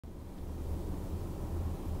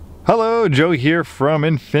Hello, Joe here from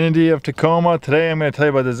Infiniti of Tacoma. Today I'm going to tell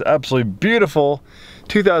you about this absolutely beautiful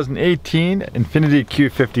 2018 Infiniti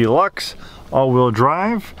Q50 Lux all-wheel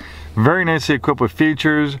drive. Very nicely equipped with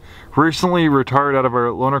features. Recently retired out of our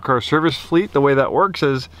loaner car service fleet. The way that works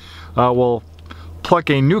is we'll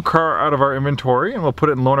pluck a new car out of our inventory and we'll put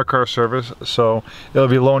it in loaner car service, so it'll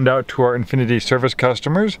be loaned out to our Infiniti service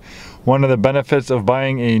customers. One of the benefits of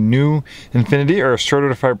buying a new Infiniti or a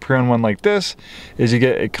certified pre-owned one like this is you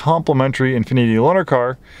get a complimentary Infiniti loaner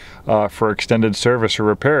car for extended service or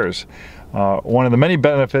repairs. One of the many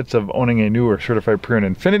benefits of owning a new or certified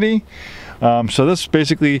pre-owned Infiniti. So this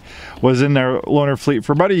basically was in our loaner fleet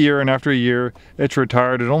for about a year, and after a year it's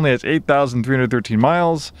retired. It only has 8,313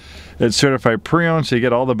 miles. It's certified pre-owned, so you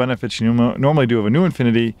get all the benefits you normally do of a new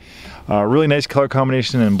Infiniti. Really nice color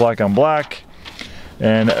combination in black on black,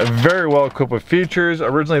 and very well equipped with features.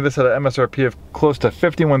 Originally this had an MSRP of close to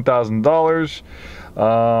 $51,000.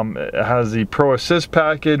 It has the ProAssist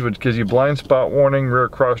package, which gives you blind spot warning, rear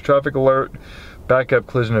cross traffic alert, backup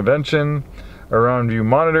collision prevention, a round view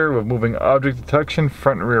monitor with moving object detection,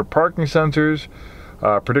 front and rear parking sensors,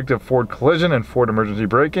 predictive forward collision and forward emergency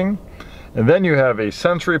braking. And then you have a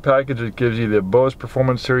sensory package that gives you the Bose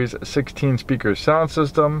Performance Series 16 speaker sound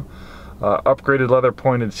system, upgraded leather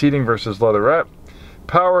pointed seating versus leatherette,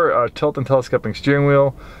 power tilt and telescoping steering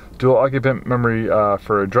wheel, dual occupant memory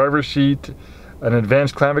for a driver's seat, an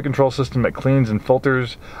advanced climate control system that cleans and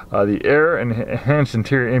filters the air, and enhanced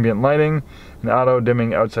interior ambient lighting, and auto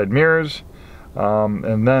dimming outside mirrors.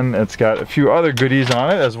 And then it's got a few other goodies on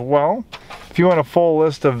it as well. If you want a full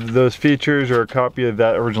list of those features or a copy of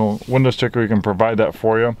that original window sticker, we can provide that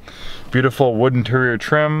for you. Beautiful wood interior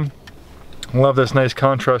trim. Love this nice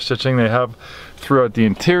contrast stitching they have throughout the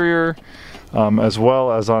interior, as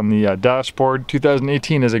well as on the dashboard.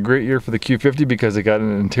 2018 is a great year for the Q50 because it got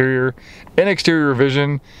an interior and exterior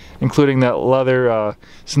revision, including that leather,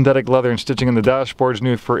 synthetic leather and stitching in the dashboards,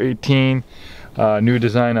 new for 18. New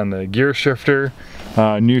design on the gear shifter,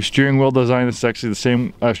 new steering wheel design. This is actually the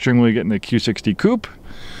same steering wheel you get in the Q60 Coupe.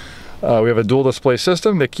 We have a dual display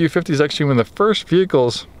system. The Q50 is actually one of the first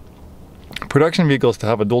vehicles, production vehicles, to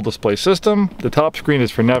have a dual display system. The top screen is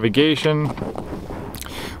for navigation,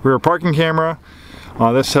 rear parking camera.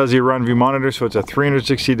 This has the around view monitor, so it's a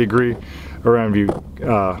 360-degree around view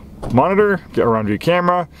monitor, around view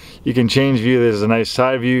camera. You can change view. There's a nice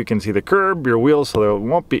side view. You can see the curb, your wheels, so there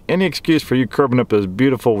won't be any excuse for you curbing up those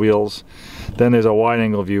beautiful wheels. Then there's a wide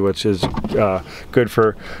angle view, which is good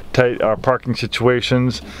for tight parking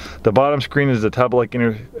situations. The bottom screen is the tablet-like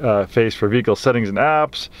interface for vehicle settings and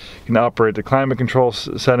apps. You can operate the climate control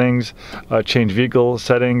settings, change vehicle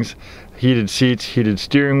settings, heated seats, heated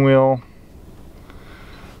steering wheel.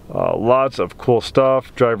 Lots of cool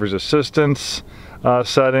stuff, driver's assistance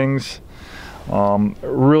settings,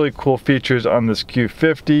 really cool features on this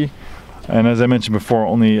Q50, and as I mentioned before,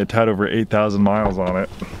 only a tad over 8,000 miles on it.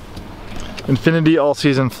 Infiniti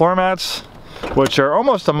all-season floor mats, which are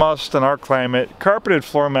almost a must in our climate. Carpeted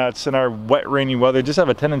floor mats in our wet, rainy weather just have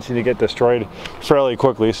a tendency to get destroyed fairly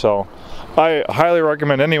quickly, so I highly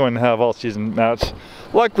recommend anyone have all-season mats.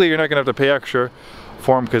 Luckily, you're not going to have to pay extra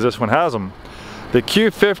for them because this one has them. The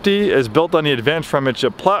Q50 is built on the advanced front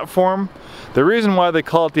midship platform. The reason why they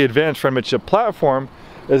call it the advanced front midship platform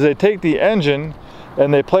is they take the engine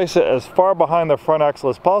and they place it as far behind the front axle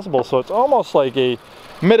as possible, so it's almost like a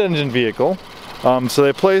mid-engine vehicle. So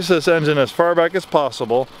they place this engine as far back as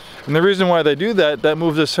possible, and the reason why they do that, that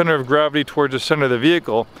moves the center of gravity towards the center of the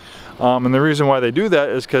vehicle. And the reason why they do that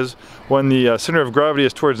is because when the center of gravity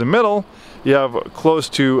is towards the middle, you have close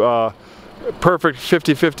to perfect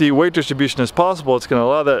 50-50 weight distribution as possible. It's going to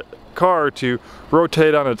allow that car to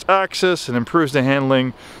rotate on its axis and improves the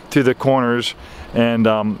handling through the corners. And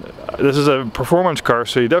this is a performance car,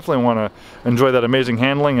 so you definitely want to enjoy that amazing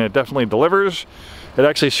handling, and it definitely delivers. It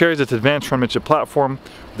actually shares its advanced front midship platform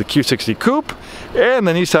with the Q60 Coupe and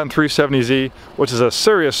the Nissan 370Z, which is a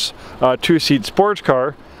serious two-seat sports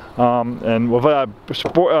car, and with a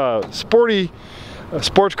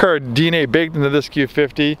sports car DNA baked into this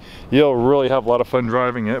Q50, you'll really have a lot of fun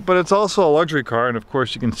driving it. But it's also a luxury car, and of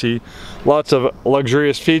course you can see lots of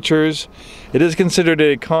luxurious features. It is considered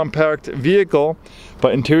a compact vehicle,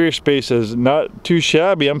 but interior space is not too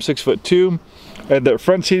shabby. I'm 6'2". And the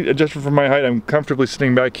front seat adjusted for my height, I'm comfortably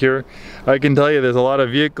sitting back here. I can tell you there's a lot of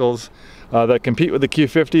vehicles that compete with the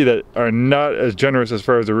Q50 that are not as generous as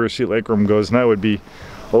far as the rear seat legroom goes, and that would be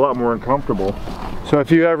a lot more uncomfortable. So if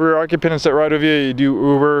you have rear occupants that ride with you, you do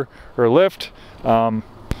Uber or Lyft,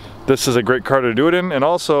 this is a great car to do it in. And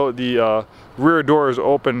also the rear doors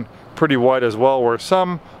open pretty wide as well, where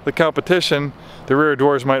the competition, the rear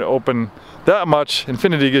doors might open that much.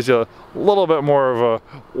 Infiniti gives you a little bit more of a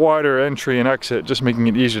wider entry and exit, just making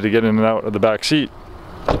it easier to get in and out of the back seat.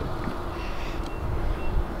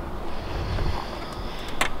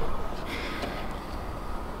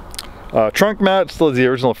 Trunk mat, still the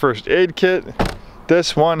original first aid kit.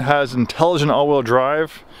 This one has intelligent all-wheel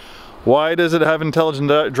drive. Why does it have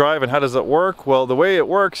intelligent drive and how does it work? Well, the way it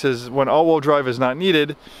works is when all-wheel drive is not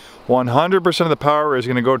needed, 100% of the power is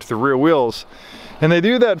going to go to the rear wheels. And they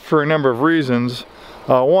do that for a number of reasons.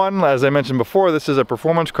 One, as I mentioned before, this is a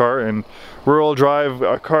performance car, and rear-wheel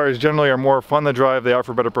drive cars generally are more fun to drive. They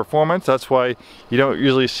offer better performance. That's why you don't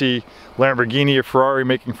usually see Lamborghini or Ferrari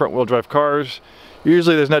making front-wheel drive cars.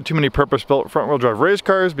 Usually there's not too many purpose-built front-wheel drive race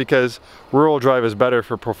cars because rear-wheel drive is better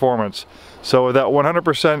for performance. So with that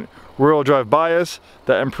 100% rear-wheel drive bias,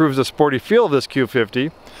 that improves the sporty feel of this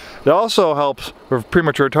Q50. It also helps with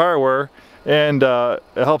premature tire wear, and it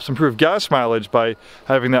helps improve gas mileage by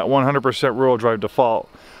having that 100% rear-wheel drive default.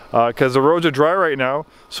 Because the roads are dry right now,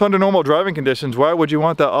 so under normal driving conditions, why would you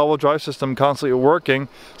want that all-wheel drive system constantly working,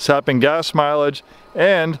 sapping gas mileage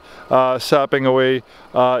and sapping away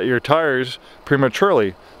your tires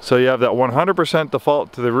prematurely? So you have that 100%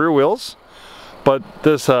 default to the rear wheels, but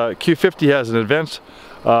this Q50 has an advanced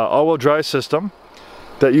all-wheel drive system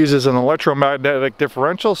that uses an electromagnetic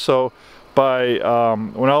differential. So by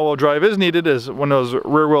when all-wheel drive is needed, is when those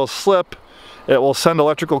rear wheels slip, it will send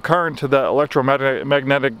electrical current to that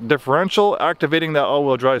electromagnetic differential, activating that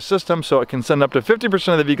all-wheel drive system, so it can send up to 50%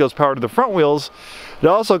 of the vehicle's power to the front wheels. It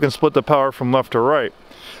also can split the power from left to right.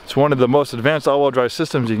 It's one of the most advanced all-wheel drive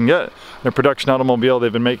systems you can get in a production automobile.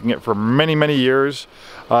 They've been making it for many, many years.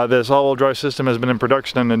 This all-wheel drive system has been in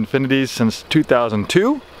production on Infinitis since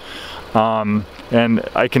 2002. And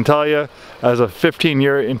I can tell you, as a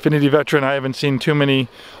 15-year Infiniti veteran, I haven't seen too many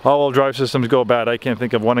all-wheel drive systems go bad. I can't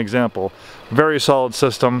think of one example. Very solid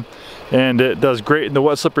system, and it does great in the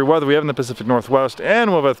wet, slippery weather we have in the Pacific Northwest.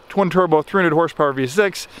 And with a twin-turbo 300 horsepower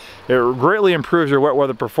V6, it greatly improves your wet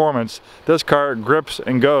weather performance. This car grips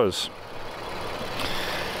and goes.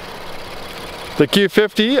 The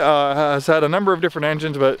Q50 has had a number of different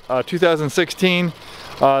engines, but 2016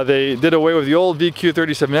 they did away with the old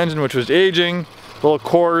VQ37 engine, which was aging, a little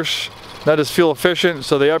coarse, not as fuel efficient,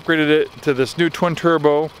 so they upgraded it to this new twin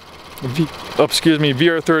turbo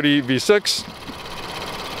VR30 V6.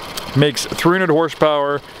 Makes 300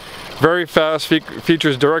 horsepower, very fast,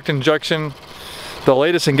 features direct injection, the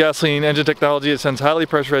latest in gasoline engine technology. It sends highly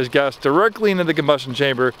pressurized gas directly into the combustion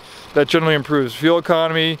chamber. That generally improves fuel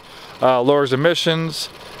economy, lowers emissions,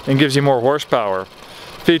 and gives you more horsepower.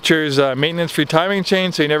 Features maintenance-free timing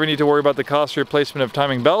chain, so you never need to worry about the costly replacement of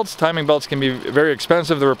timing belts. Timing belts can be very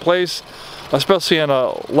expensive to replace, especially in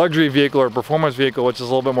a luxury vehicle or performance vehicle, which is a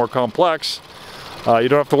little bit more complex. You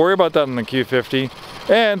don't have to worry about that in the Q50.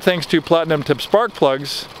 And thanks to platinum tip spark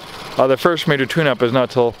plugs, the first major tune-up is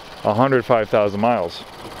not till 105,000 miles.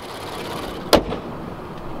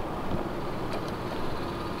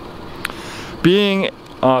 Being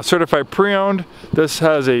certified pre-owned, this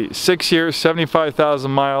has a 6-year,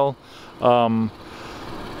 75,000 mile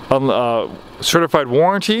certified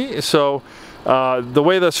warranty. So the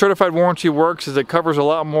way the certified warranty works is it covers a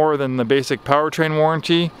lot more than the basic powertrain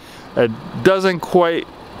warranty. It doesn't quite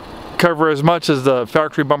cover as much as the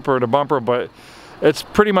factory bumper to bumper, but it's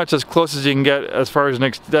pretty much as close as you can get as far as an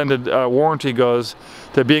extended warranty goes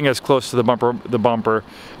to being as close to the bumper.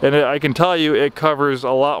 And I can tell you it covers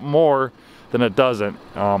a lot more than it doesn't.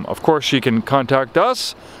 Of course, you can contact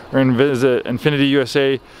us or visit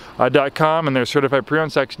INFINITIUSA.com and their certified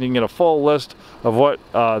pre-owned section. You can get a full list of what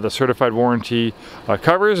the certified warranty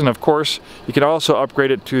covers, and of course you can also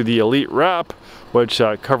upgrade it to the Elite Wrap, which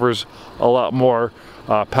covers a lot more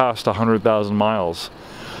past 100,000 miles.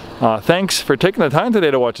 Thanks for taking the time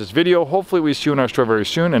today to watch this video. Hopefully we see you in our store very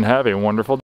soon, and have a wonderful day.